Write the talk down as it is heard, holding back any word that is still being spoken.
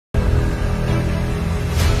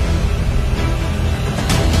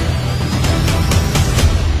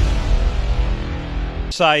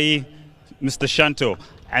Rajshahi, Mr. Shanto.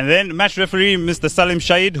 And then match referee, Mr. Salim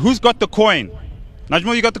Shahid. Who's got the coin?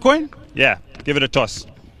 Najmo, you got the coin? Yeah, give it a toss.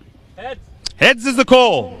 Heads. Heads is the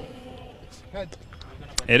call. Head.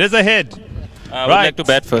 It is a head. I would like to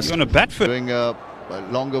bat first. You're going to bat first. Doing a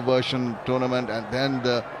longer version tournament, and then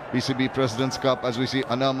the BCB President's Cup, as we see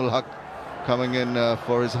Anamul Haq coming in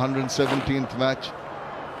for his 117th match.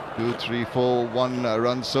 2, 3, 4, 1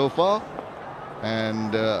 runs so far,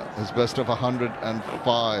 and his best of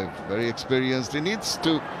 105. Very experienced. He needs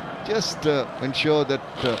to just ensure that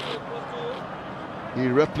he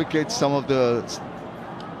replicates some of the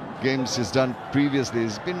games he's done previously.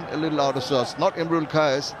 He's been a little out of sorts. Not Imrul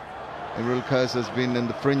Kayes. Imrul Kayes has been in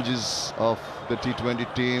the fringes of the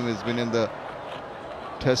T20 team. He's been in the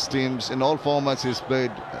test teams. In all formats he's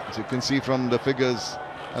played, as you can see from the figures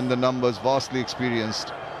and the numbers, vastly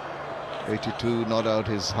experienced. 82 not out,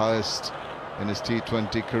 his highest in his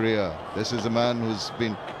T20 career. This is a man who's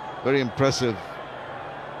been very impressive.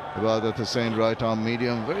 Ibadat Hussain, right arm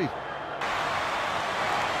medium, very...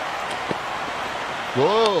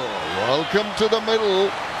 Whoa, welcome to the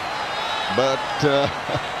middle, but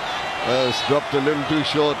it's dropped a little too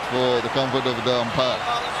short for the comfort of the umpire.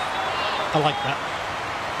 I like that.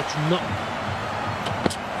 It's not.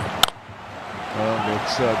 And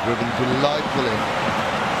it's driven delightfully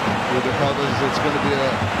through the covers. It's going to be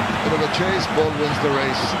a bit of a chase. Ball wins the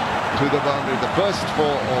race to the boundary. The first 4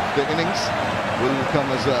 of the innings will come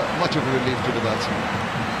as much of a relief to the batsman.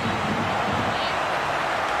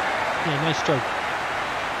 Yeah, nice stroke.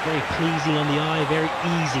 Very pleasing on the eye, very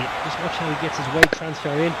easy. Just watch how he gets his weight transfer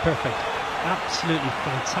in. Perfect. Absolutely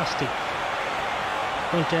fantastic.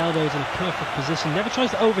 Front elbows in a perfect position. Never tries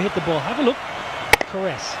to overhit the ball. Have a look.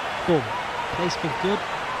 Caress. Boom. Placement good.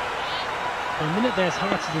 For a minute there, his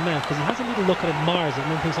heart's in the mouth because he has a little look at it, admires it, and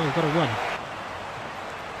then thinks, oh, he's got to run.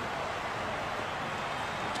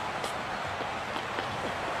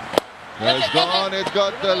 It's gone, it's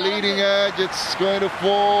got the leading edge, it's going to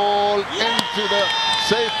fall into the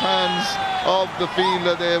safe hands of the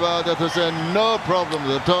fielder there. Ibadat Hussain, no problems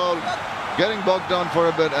at all. Getting bogged down for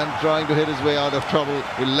a bit and trying to hit his way out of trouble.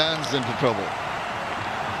 He lands into trouble.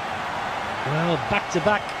 Well,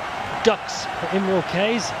 back-to-back ducks for Imrul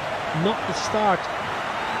Kayes. Not the start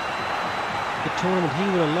the tournament he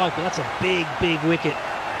would have liked, but that's a big, big wicket.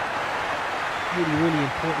 Really, really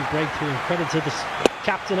important breakthrough, and credit to the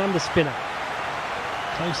captain and the spinner.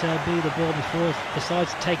 Close LB, the ball before it,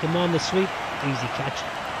 decides to take him on the sweep. Easy catch.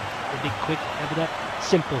 A big quick, Evident,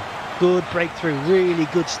 simple. Good breakthrough, really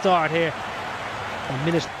good start here. A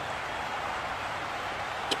minute.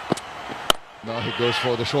 Now he goes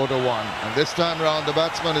for the shorter one, and this time round the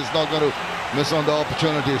batsman is not going to miss on the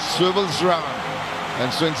opportunity. Swivels round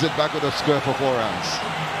and swings it back with a square for 4 runs.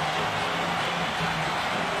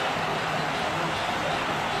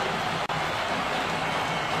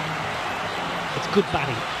 It's good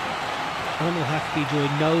batting. Anamul Haq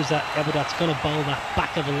knows that Ebadat's going to bowl that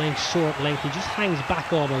back of the length, short length. He just hangs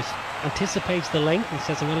back almost, anticipates the length and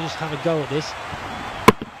says, I'm going to just have a go at this.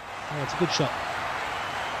 Oh, it's a good shot.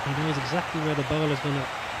 He knows exactly where the bowler's going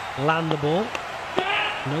to land the ball.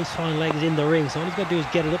 Nice fine legs in the ring, so all he's got to do is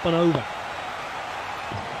get it up and over.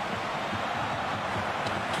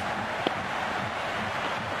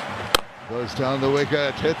 Goes down the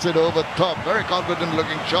wicket, hits it over top. Very confident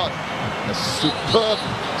looking shot. A superb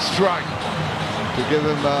strike to give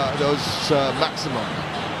him those maximum.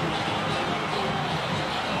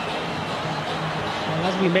 Well,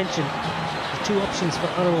 as we mentioned, there's 2 options for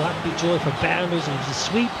Anamul Haq for boundaries, and a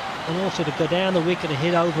sweep, and also to go down the wicket and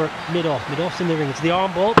hit over mid-off. Mid-off's in the ring. It's the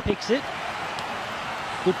arm ball, picks it.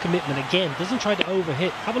 Good commitment again. Doesn't try to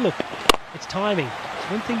overhit. Have a look. It's timing.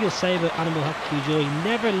 It's one thing you'll say about Anamul Haq, he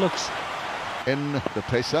never looks in the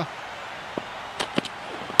pacer.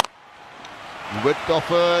 Width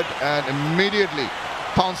offered, and immediately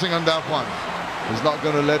pouncing on that one. He's not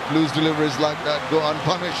going to let loose deliveries like that go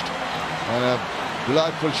unpunished. And a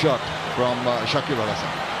delightful shot from Shakib Al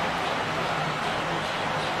Hasan.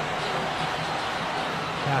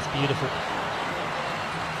 That's beautiful.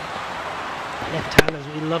 Left-handers,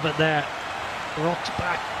 we love it there. Rocks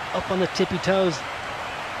back, up on the tippy toes.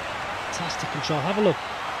 Fantastic control. Have a look.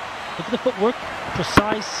 Look at the footwork.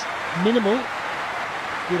 Precise, minimal.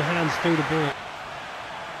 Good hands through the ball.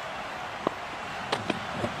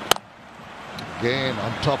 Again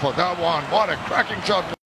on top of that one. What a cracking shot.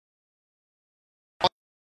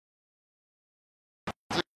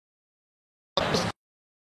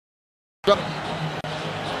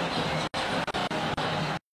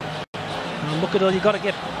 Now look at all, you got to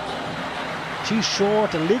get too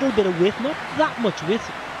short, a little bit of width, not that much width.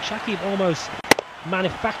 Shakib almost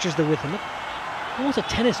manufactures the width in it. Almost a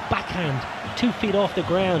tennis backhand, 2 feet off the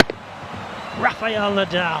ground. Rafael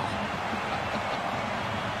Nadal.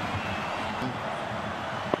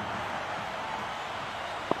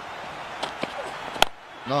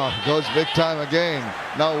 No, goes big time again.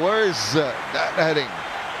 Now where is that heading?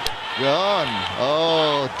 Gone.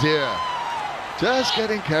 Oh dear. Just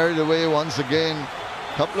getting carried away once again.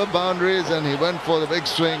 Couple of boundaries and he went for the big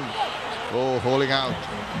swing. Oh, holding out.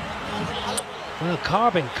 Well,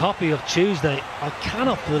 carbon copy of Tuesday. I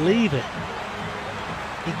cannot believe it.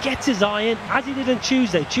 He gets his eye in, as he did on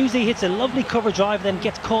Tuesday. Tuesday hits a lovely cover drive, then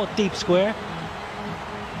gets caught deep square.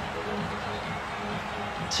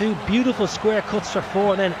 2 beautiful square cuts for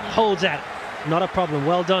 4 and then holds out. Not a problem.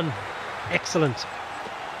 Well done. Excellent.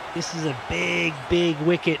 This is a big, big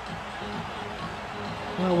wicket.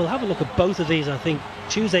 Well, we'll have a look at both of these, I think,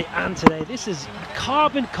 Tuesday and today. This is a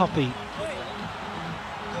carbon copy.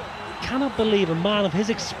 Cannot believe a man of his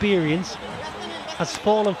experience has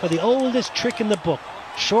fallen for the oldest trick in the book.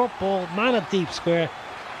 Short ball, man at deep square.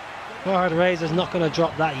 Farhad Razor's not going to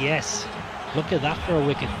drop that. Yes. Look at that for a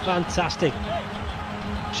wicket. Fantastic.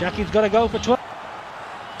 Shakib's got to go for 12.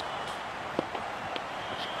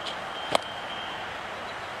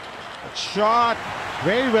 Shot.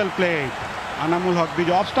 Very well played. Anamul Haque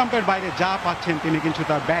Bijoy of স্টাম্পের বাইরে যা পাচ্ছেন তিনি কিন্তু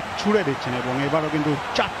তার bat ছুড়ে দিচ্ছেন এবং এবারও কিন্তু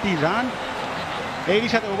 4টি রান। এরই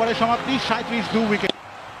সাথে ওভারের সমাপ্তি 37 উইকেট।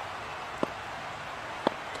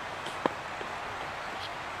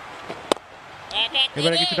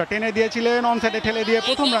 এবারে কিছুটা টেনে দিয়েছিলেন, অন সাইডে ঠেলে দিয়ে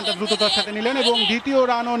প্রথম রানটা দ্রুততার সাথে নিলেন এবং দ্বিতীয়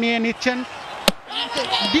রানও নিয়ে নিচ্ছেন।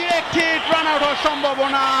 ডিরেক্ট হিট, রান আউট হওয়ার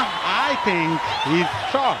সম্ভাবনা। I think he is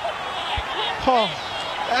shot.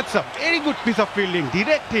 That's a very good piece of fielding.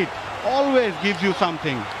 Direct hit always gives you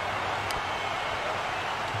something.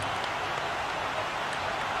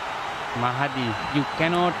 Mahadi, you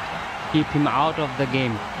cannot keep him out of the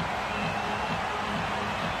game.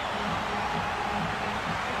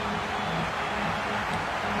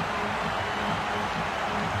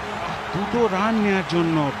 দুটো run নেওয়ার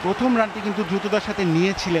জন্য প্রথম রানটি কিন্তু দ্রুততার সাথে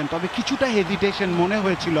নিয়েছিলেন, তবে কিছুটা হেজিটেশন মনে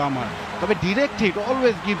হয়েছিল আমার। তবে direct hit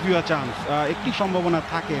always gives you a chance, একটি সম্ভাবনা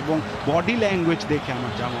থাকে এবং বডি ল্যাঙ্গুয়েজ দেখে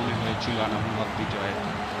আমার যা মনে হয়েছিল আনামুল হক বিজয়ের।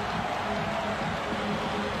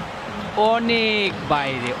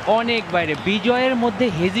 অনেক বাইরে বিজয়ের মধ্যে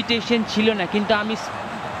হেজিটেশন ছিল না, কিন্তু আমি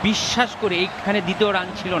বিশ্বাস করি এইখানে দ্বিতীয় রান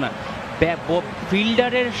ছিল না।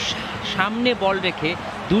 ফিল্ডারের সামনে বল রেখে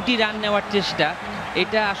 2টি রান নেওয়ার চেষ্টা,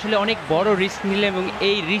 এটা আসলে অনেক বড় রিস্ক নিল এবং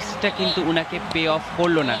এই রিস্কটা কিন্তু উনাকে পে অফ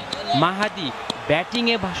করলো না। মাহাদি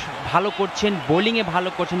ব্যাটিংয়ে ভালো করছেন, বোলিংয়ে ভালো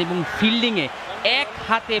করছেন এবং ফিল্ডিংয়ে এক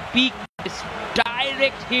হাতে পিক,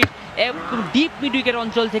 ডাইরেক্ট হিট এবং ডিপ মিড উইকেট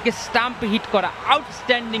অঞ্চল থেকে স্টাম্প হিট করা,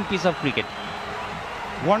 outstanding piece of cricket.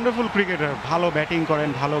 Wonderful cricketer, ভালো ব্যাটিং করেন,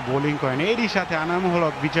 ভালো বোলিং করেন। এরই সাথে আনামুল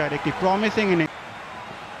হক বিজয়ের একটি প্রমিসিং ইনিংস।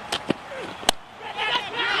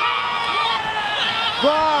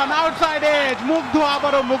 আউটসাইড এজ, মুগ্ধ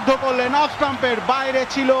আবারও মুগ্ধ করলেন। অফ স্টাম্পের বাইরে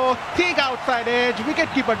ছিল, ঠিক outside age. Wicket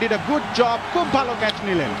keeper did a good job, খুব ভালো ক্যাচ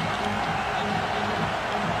নিলেন।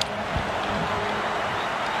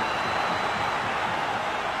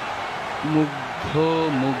 মুগ্ধ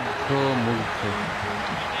মুগ্ধ মুগ্ধ।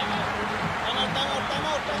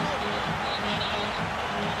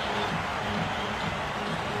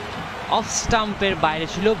 অফ স্টাম্পের বাইরে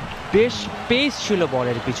ছিল, বেশ পেস ছিল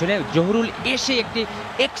বলের পিছনে। জহুরুল এসে একটি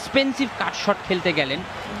এক্সপেন্সিভ কাট শট খেলতে গেলেন,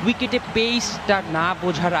 উইকেটে পেসটা না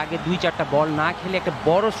বোঝার আগে 2-4টা বল না খেলে একটা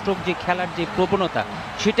বড় স্ট্রোক যে খেলার যে প্রবণতা,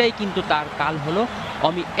 সেটাই কিন্তু তার কাল হলো।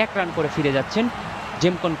 অমি 1 রান করে ফিরে যাচ্ছেন।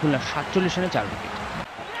 জেমকন খুলনা 47 রানে 4 wicket.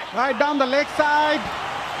 Write down the leg side,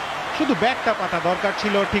 শুধু ব্যাটটা পাতা দরকার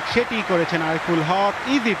ছিল, ঠিক সেটিই করেছেন আরিফুল হক।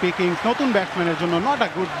 ইজি পিকিংস, নতুন ব্যাটসম্যানের জন্য নট আ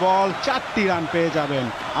গুড বল। 4টি রান পেয়ে যাবেন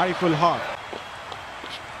Ariful Haque.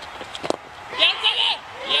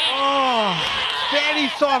 Very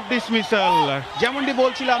soft dismissal, যেমনটি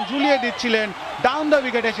বলছিলাম ঝুলিয়ে দিচ্ছিলেন। ডাউন দ্য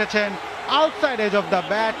উইকেট এসেছেন, outside age of the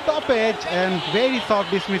bat, top age, and very soft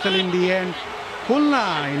dismissal in the end. Khulna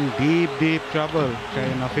in deep trouble.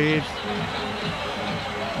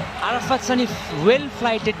 Arafat Sunny well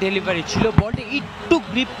ফ্লাইটেড delivery ছিল, বলটি একটু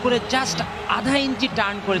গ্রিপ করে জাস্ট আধা ইঞ্চি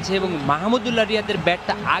টার্ন করেছে এবং মাহমুদুল্লাহ রিয়াদের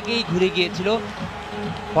ব্যাটটা আগেই ঘুরে গিয়েছিল।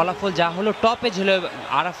 ফলাফল যা হলো, টপে ছিল।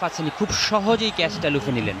 আরাফাত সানি খুব সহজেই ক্যাচটা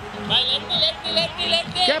লুফে নিলেন।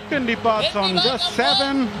 Captain departs on just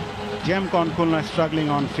 7. Gemcon Khulna struggling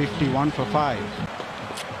on 51 for 5.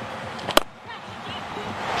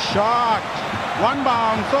 Shot, one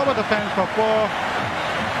bounce over the fence for 4.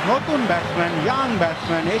 নতুন ব্যাটসম্যান, ইয়াং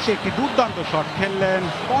ব্যাটসম্যান এসে একটি দুর্দান্ত শট খেললেন।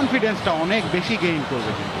 কনফিডেন্সটা অনেক বেশি গেইন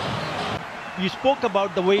করবে কিন্তু। You spoke about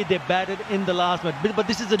the way they batted in the last match, but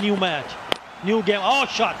this is a new match, new game. Oh,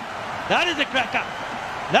 shot. That is a cracker.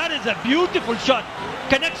 That is a beautiful shot.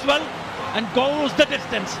 Connects well and goes the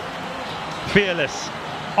distance. Fearless,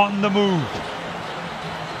 on the move.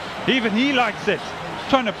 Even he likes it,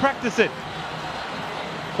 trying to practice it.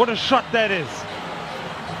 What a shot that is.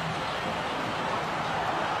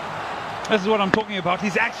 This is what I'm talking about.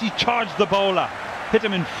 He's actually charged the bowler, hit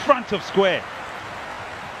him in front of square.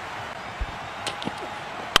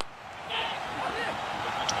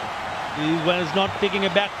 He was not picking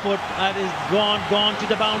a back foot. That is gone to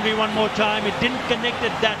the boundary one more time. It didn't connect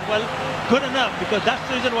it that well. Good enough, because that's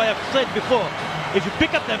the reason why I've said before. If you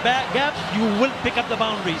pick up the gaps, you will pick up the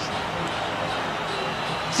boundaries.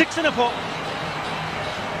 6 and a 4.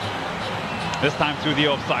 This time through the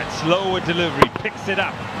offside, slower delivery, picks it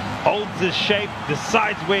up, holds his shape,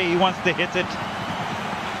 decides where he wants to hit it,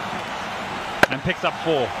 and picks up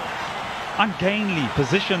 4. Ungainly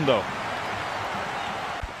position though.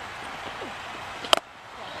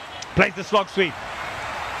 Plays the slog sweep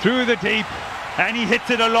through the deep, and he hits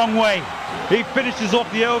it a long way. He finishes off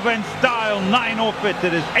the over in style, 9 off it.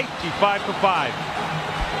 It is 85 for 5.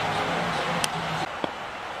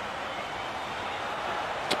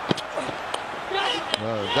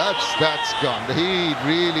 That's gone. He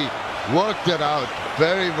really worked it out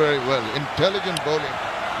very, very well. Intelligent bowling.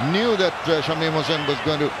 Knew that Shamim Hossain was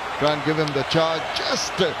going to try and give him the charge.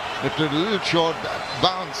 Just a little short. That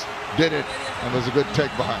bounce did it, and was a good take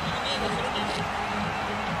behind.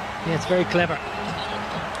 Yeah, it's very clever.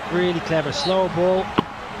 Really clever. Slow ball.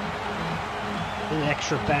 An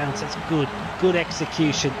extra bounce. That's good. Good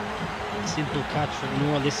execution. Simple catch from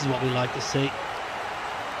Noor. This is what we like to see.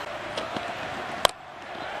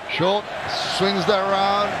 Short, swings that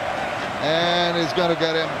around, and he's going to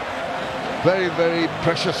get him. Very, very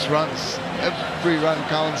precious runs. Every run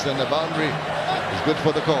counts, and the boundary is good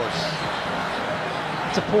for the cause.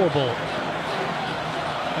 It's a poor ball.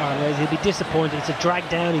 He'll be disappointed. It's a drag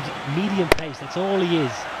down. He's medium pace. That's all he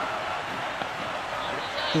is.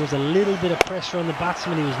 There was a little bit of pressure on the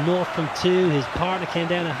batsman. He was north from 2. His partner came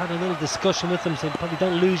down and had a little discussion with him. Said, probably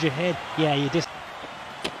don't lose your head. Yeah, you just.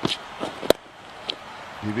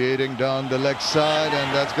 Deviating down the leg side,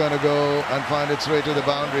 and that's going to go and find its way to the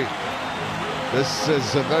boundary. This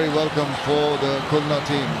is very welcome for the Khulna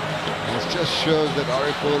team. It just shows that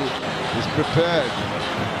Ariful is prepared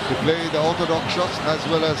to play the orthodox shots as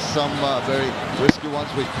well as some very risky ones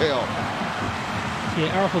which pay off.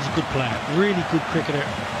 Yeah, Ariful's a good player, really good cricketer.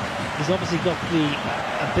 He's obviously got the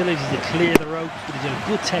ability to clear the ropes, but he's got a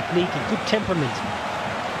good technique and good temperament.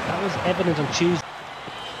 That was evident on Tuesday.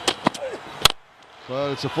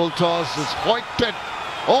 Well, it's a full toss. It's hoiked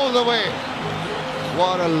all the way.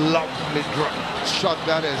 What a lovely shot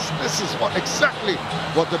that is. This is exactly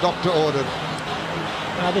what the doctor ordered.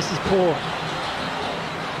 This is poor.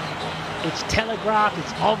 It's telegraphed,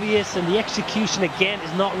 it's obvious, and the execution again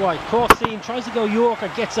is not right. Cross seam, tries to go Yorker,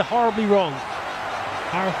 gets it horribly wrong.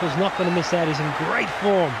 Ariful's not going to miss out. He's in great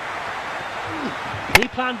form. Any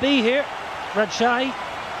plan B here? Rajshahi?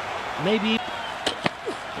 Maybe.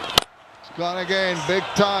 Gone again, big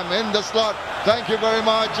time in the slot. Thank you very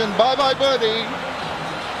much, and bye-bye birdie.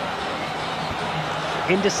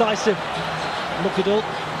 Indecisive. Mukadul.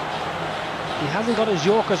 He hasn't got his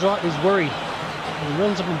Yorkers right, he's worried. And he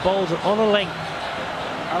runs up and bowls it on a length.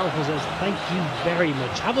 Ariful says, thank you very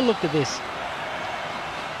much. Have a look at this.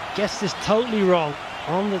 Gets this totally wrong.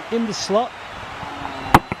 In the slot.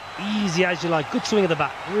 Easy as you like. Good swing of the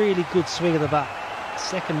bat. Really good swing of the bat.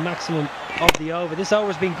 Second maximum of the over. This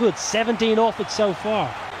over's been good. 17 off it so far.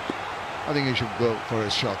 I think he should go for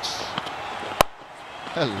his shots.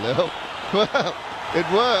 Hello. Well, it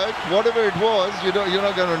worked. Whatever it was, you're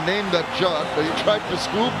not going to name that shot, but he tried to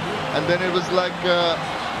scoop, and then it was like a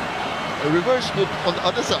reverse scoop on the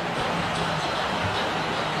other side.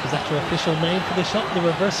 Is that your official name for the shot? The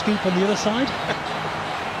reverse scoop on the other side?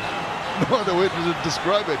 No other way to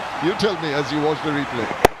describe it. You tell me as you watch the replay.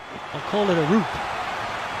 I'll call it a roop.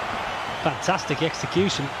 Fantastic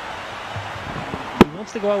execution. He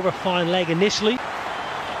wants to go over a fine leg initially.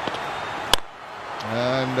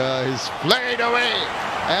 And he's played away.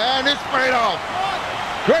 And it's paid off.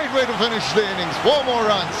 Great way to finish the innings. 4 more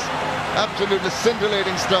runs. Absolutely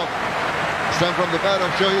scintillating stuff. This time from the bat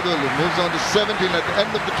of Shahidul. It moves on to 17 at the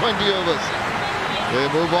end of the 20 overs. They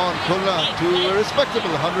move on, Khulna, to a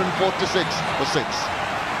respectable 146 for 6.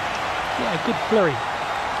 Yeah, good flurry.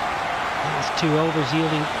 Last 2 overs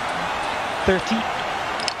yielding 30.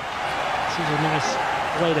 This is a nice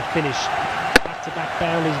way to finish. Back-to-back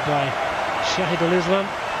boundaries by Shahidul Islam.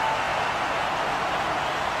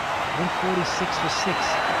 146 for 6.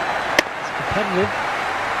 It's competitive.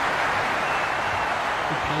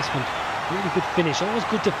 Good placement. Really good finish. Always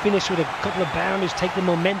good to finish with a couple of boundaries, take the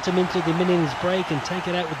momentum into the innings break and take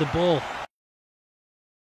it out with the ball.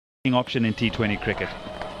 Option in T20 cricket,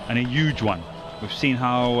 and a huge one. We've seen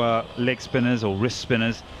how leg spinners or wrist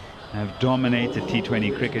spinners have dominated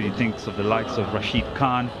T20 cricket. He thinks of the likes of Rashid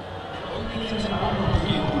Khan.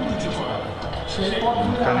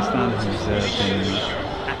 Afghanistan has been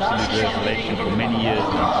absolute revelation for many years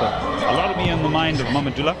now. So a lot of me on the mind of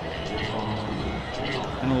Mahmudullah,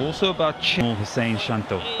 and also about Hussain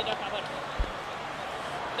Shanto.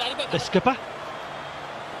 The skipper.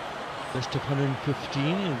 Best of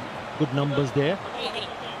 115, good numbers there.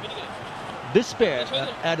 This pair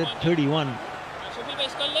added 31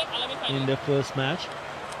 in their first match.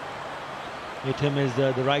 With him is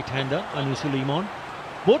the right-hander, Anisul Iman.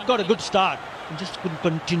 Both got a good start and just couldn't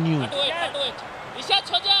continue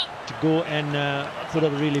to go and put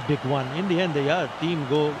up a really big one. In the end, the team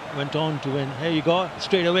went on to win. Here you go,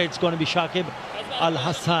 straight away it's going to be Shakib Al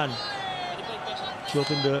Hassan to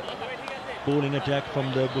open the bowling attack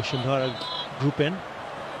from the Bushindhara group in.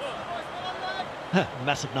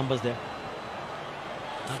 Massive numbers there.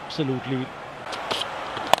 Absolutely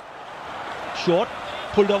short,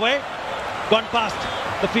 pulled away, gone past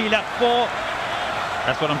the fielder. 4.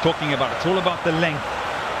 That's what I'm talking about. It's all about the length.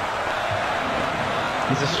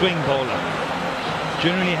 He's a swing bowler.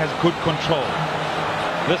 Generally has good control.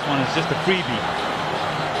 This one is just a freebie.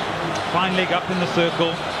 Fine leg up in the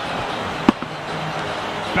circle.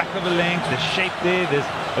 Back of a length, the shape there's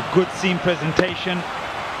a good seam presentation,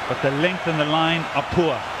 but the length and the line are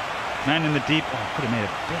poor. Man in the deep, could have made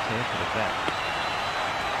a better effort at that.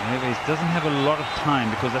 However, he doesn't have a lot of time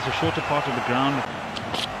because that's a shorter part of the ground.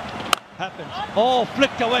 Happens. Oh,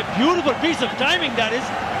 flicked away. Beautiful piece of timing that is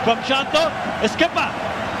from Shanto. A skipper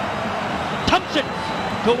thumps it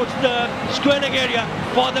towards the square leg area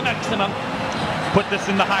for the maximum. Put this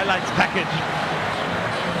in the highlights package.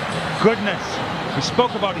 Goodness. We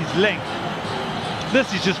spoke about his length.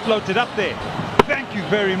 This is just floated up there. Thank you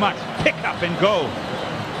very much. Pick up and go.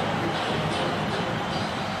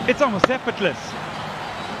 It's almost effortless.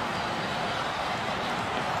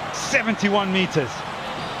 71 meters.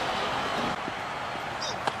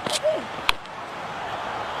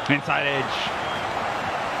 Inside edge.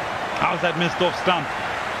 How's that missed off stump?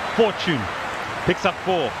 Fortune picks up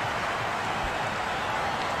 4.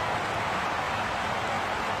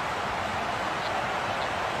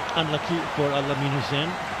 Unlucky for Al-Amin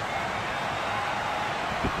Hussain.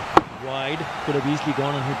 Wide, could have easily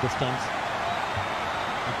gone and hit the stumps.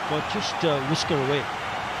 But just whisker away.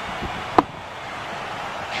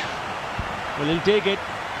 Well, he'll take it.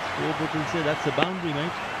 Scoreboard will say that's the boundary,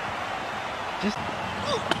 mate.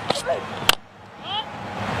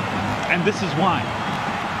 And this is why.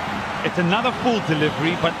 It's another full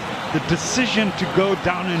delivery, but the decision to go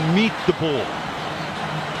down and meet the ball.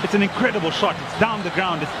 It's an incredible shot. It's down the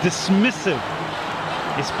ground. It's dismissive,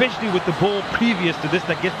 especially with the ball previous to this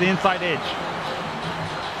that gets the inside edge.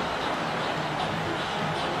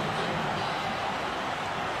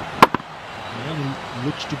 And he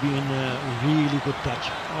looks to be in a really good touch.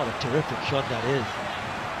 What a terrific shot that is.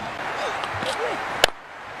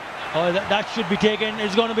 Oh, that should be taken.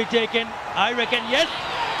 It's going to be taken. I reckon, yes,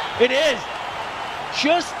 it is.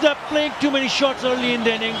 Just playing too many shots early in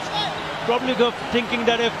the innings. Probably thinking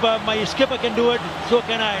that if my skipper can do it, so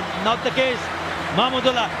can I. Not the case.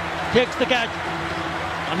 Mahmudullah takes the catch.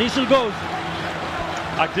 Anisul goes.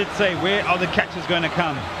 I did say, where are the catches going to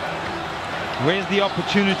come? Where's the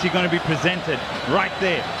opportunity going to be presented? Right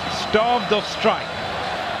there. Starved of strike.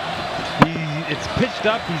 It's pitched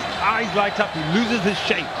up. His eyes light up. He loses his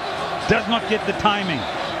shape. Does not get the timing.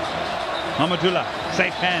 Mahmudullah,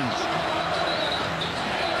 safe hands.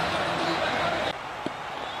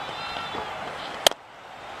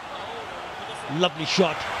 Lovely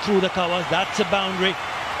shot through the covers. That's a boundary.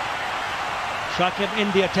 Shakib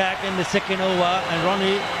in the attack in the second over, and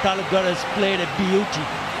Ronnie Talibgar has played a beauty.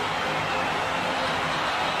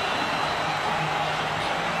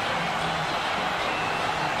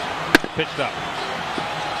 Pitched up.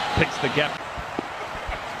 Picks the gap.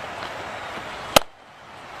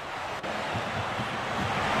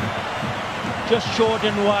 Just short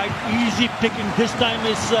and wide. Easy picking. This time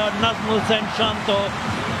is Nazmul Hussain Shanto.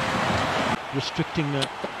 Restricting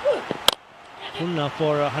Khulna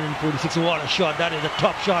for 146. What a shot. That is a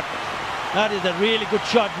top shot. That is a really good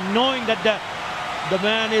shot. Knowing that the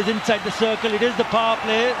man is inside the circle. It is the power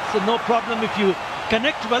play. So no problem if you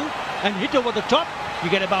connect well and hit over the top, you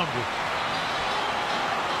get a boundary.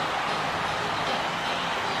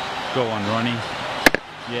 Go on, Ronnie.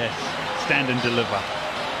 Yes. Stand and deliver.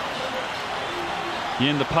 You're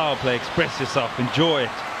in the power play. Express yourself. Enjoy it.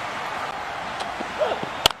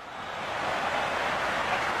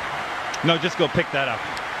 No, just go pick that up.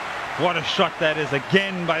 What a shot that is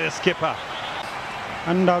again by the skipper.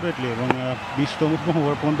 Undoubtedly এবং 20তম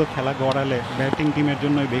over পর্যন্ত খেলা গড়ালে batting টিমের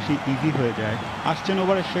জন্যই বেশি easy হয়ে যায়। আসছেন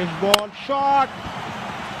ওভারের শেষ বল, শট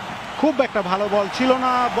খুব একটা ভালো বল ছিল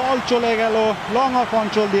না, বল চলে গেল লং অফ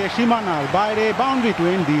অঞ্চল দিয়ে সীমানার বাইরে, boundary two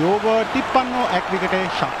and the over. 53 1 উইকেটে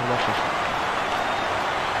 7 ওভার শেষ।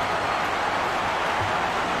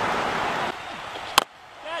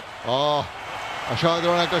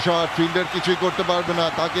 অসাধারণ একটা শট, ফিল্ডার কিছুই করতে পারবে না,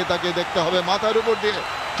 তাকে তাকে দেখতে হবে, মাথার উপর দিয়ে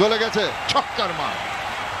চলে গেছে, ছক্কার মার।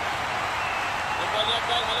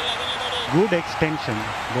 গুড এক্সটেনশন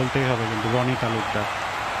বলতেই হবে কিন্তু Roni Talukdar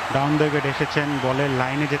down the wicket এসেছেন, বলের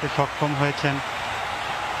লাইনে যেতে সক্ষম হয়েছেন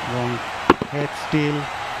এবং head still,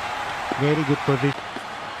 very good position.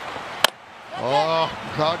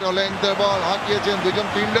 খাটো লেন্থের বল হাঁকিয়েছেন দুজন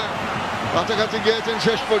ফিল্ডার, কাছাকাছি গিয়েছেন,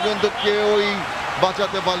 শেষ পর্যন্ত কেউই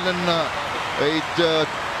বাঁচাতে পারলেন না এই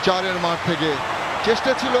 4-এর মাঠ থেকে।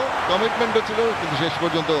 চেষ্টা ছিল, কমিটমেন্টও ছিল, কিন্তু শেষ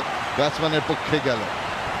পর্যন্ত ব্যাটসম্যানের পক্ষে গেল।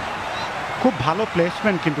 খুব ভালো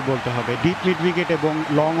প্লেসমেন্ট কিন্তু বলতে হবে, ডিপ মিড উইকেট এবং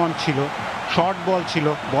লং অন ছিল, শর্ট বল ছিল,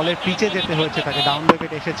 বলের পিচে যেতে হয়েছে তাকে, ডাউন দ্য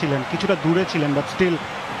উইকেট এসেছিলেন, কিছুটা দূরে ছিলেন, বাট স্টিল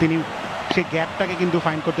তিনি সেই গ্যাপটাকে কিন্তু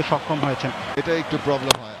ফাইন্ড করতে সক্ষম হয়েছেন। এটা একটু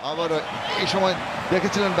প্রবলেম হয়, আবার এই সময়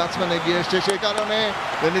দেখেছিলেন ব্যাটসম্যান এগিয়ে এসছে, সেই কারণে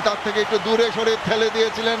তিনি তার থেকে একটু দূরে সরে ঠেলে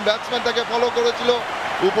দিয়েছিলেন, ব্যাটসম্যান তাকে ফলো করেছিল,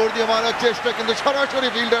 উপর দিয়ে মারার চেষ্টা কিন্তু সরাসরি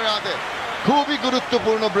ফিল্ডারের হাতে। খুবই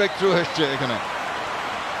গুরুত্বপূর্ণ ব্রেক থ্রু এসছে এখানে।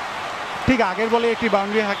 ঠিক আগের বলে একটি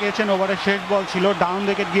বাউন্ডারি হাঁকিয়েছেন, ওভারের শেষ বল ছিল, ডাউন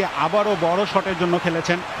উইকেট গিয়ে আবারও বড় শটের জন্য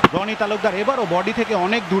খেলেছেন রনি তালুকদার, এবারও বডি থেকে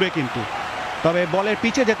অনেক দূরে কিন্তু, তবে বলের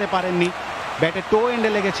পিচে যেতে পারেননি, ব্যাটের টো এন্ডে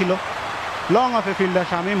লেগেছিল, long অফে fielder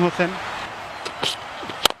Shamim Hossain.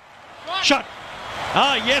 Shot.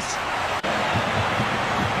 Yes.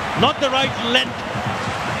 Not the right length.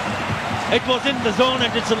 It was in the zone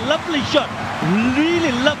and it's a lovely shot.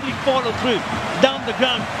 Really lovely follow through down the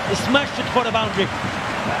ground. He smashed it for a boundary.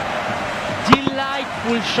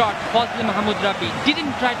 Delightful shot. Fazli Mahmood Rabi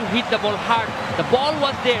didn't try to hit the ball hard. The ball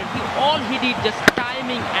was there. All he did just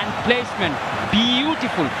timing and placement.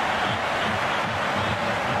 Beautiful.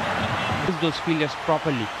 Use those fielders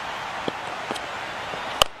properly.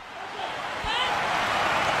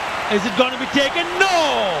 Is it going to be taken? No!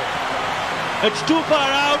 It's too far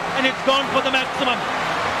out and it's gone for the maximum.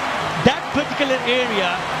 That particular area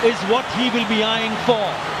is what he will be eyeing for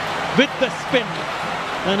with the spin,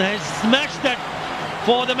 and has smashed that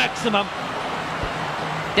for the maximum.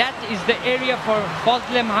 That is the area for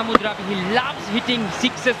Fazli Mahmood Rabi. He loves hitting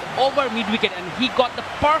sixes over mid-wicket and he got the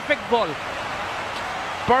perfect ball.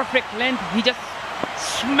 Perfect length. He just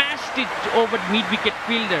smashed it over mid-wicket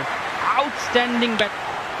fielder. Outstanding bat.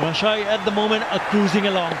 Rajshahi at the moment are cruising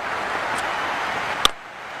along.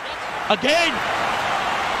 Again,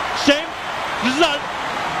 same result.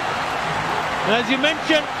 As you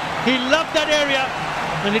mentioned, he loved that area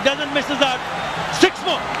and he doesn't miss us out. 6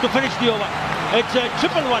 more to finish the over. It's a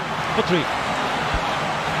 1-1 for 3.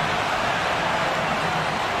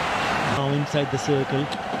 Now inside the circle.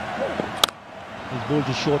 He's bowled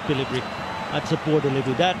a short delivery. That's a poor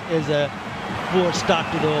delivery. That is a poor start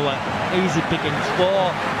to the over. Easy pickings.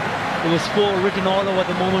 4. There was 4 written all over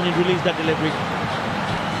the moment he released that delivery.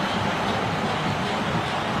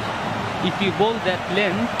 If you bowl that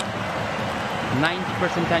length,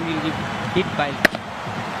 90% time you'll be hit by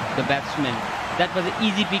the batsman. That was an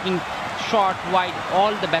easy picking, short, wide.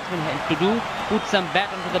 All the batsman had to do, put some bat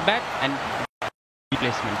onto the bat and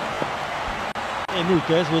replacement. Emil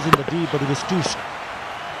Kers was in the deep, but it was too.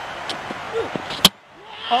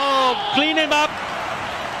 Oh, clean him up.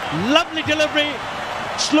 Lovely delivery.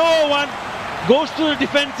 Slow one. Goes to the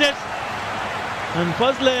defences. And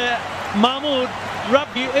Fazli Mahmood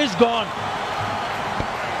Rabi is gone.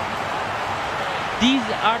 These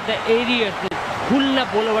are the areas that Khulna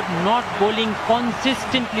bowler were not bowling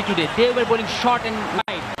consistently today. They were bowling short and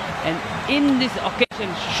wide. And in this occasion,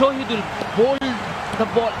 Shohidul bowled the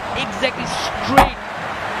ball exactly straight.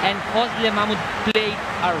 And Fazli Mahmood played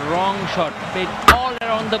a wrong shot. Played all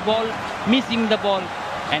around the ball, missing the ball.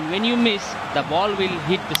 And when you miss, the ball will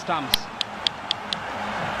hit the stumps.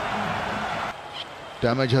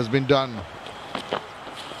 Damage has been done.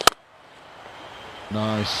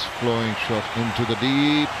 Nice flowing shot into the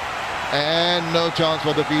deep. And no chance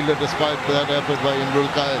for the fielder despite that effort by Imrul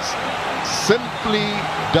Qais. Simply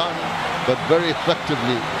done, but very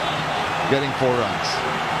effectively getting 4 runs.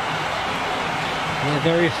 Yeah,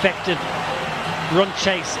 very effective run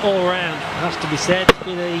chase all round, has to be said. It's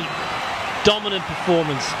been a dominant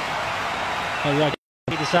performance by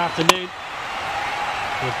Rajshahi this afternoon.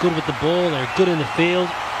 They're good with the ball, they're good in the field.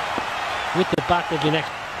 With the bat they've been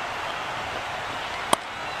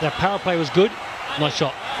Their power play was good. Nice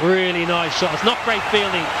shot. Really nice shot. It's not great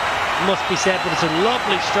fielding, must be said, but it's a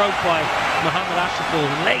lovely stroke by Mohamed Ashraful.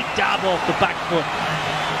 Late dab off the back foot.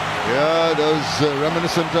 Yeah, those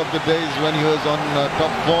reminiscent of the days when he was on top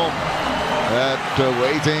form at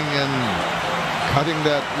waiting and cutting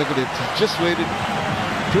that. Look at it. He just waited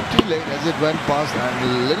pretty late as it went past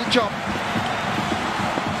and little chop.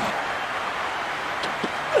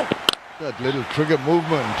 That little trigger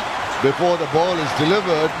movement before the ball is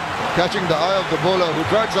delivered, catching the eye of the bowler who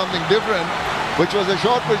tried something different, which was a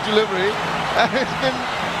short pitch delivery, and it's been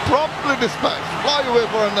promptly dispatched. Fly away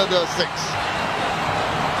for another 6. Well,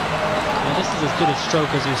 this is as good a stroke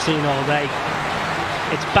as we've seen all day.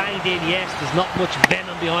 It's banged in, yes, there's not much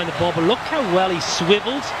venom behind the ball, but look how well he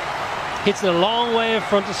swivels. Hits it a long way in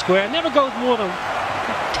front of square. Never goes more than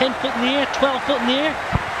 10 foot in the air, 12 foot in the air.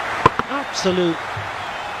 Absolute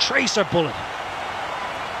tracer bullet.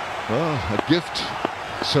 Well, a gift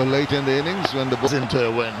so late in the innings when the ball's into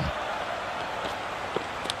a win.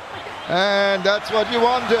 And that's what you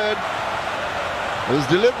wanted. It was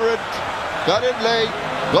deliberate, got it late,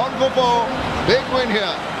 gone for 4. Big win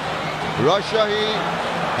here. Rajshahi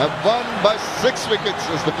have won by 6 wickets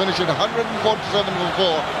as they finish at 147 for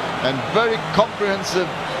 4, and very comprehensive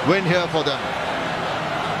win here for them.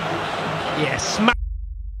 Yes.